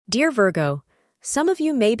Dear Virgo, some of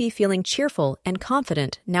you may be feeling cheerful and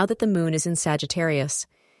confident now that the moon is in Sagittarius.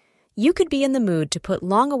 You could be in the mood to put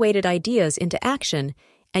long-awaited ideas into action,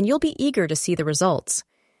 and you'll be eager to see the results.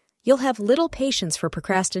 You'll have little patience for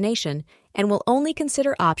procrastination and will only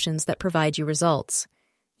consider options that provide you results.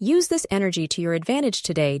 Use this energy to your advantage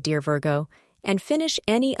today, dear Virgo, and finish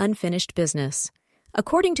any unfinished business.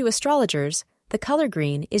 According to astrologers, the color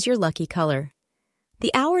green is your lucky color.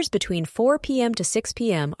 The hours between 4 p.m. to 6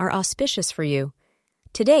 p.m. are auspicious for you.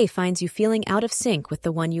 Today finds you feeling out of sync with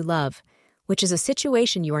the one you love, which is a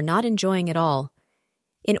situation you are not enjoying at all.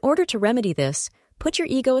 In order to remedy this, put your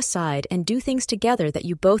ego aside and do things together that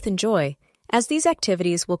you both enjoy, as these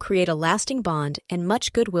activities will create a lasting bond and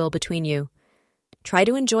much goodwill between you. Try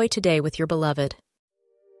to enjoy today with your beloved.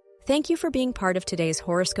 Thank you for being part of today's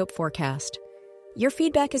horoscope forecast. Your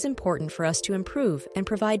feedback is important for us to improve and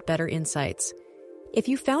provide better insights. If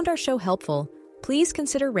you found our show helpful, please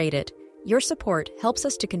consider rate it. Your support helps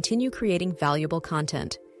us to continue creating valuable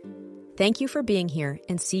content. Thank you for being here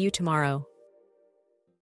and see you tomorrow.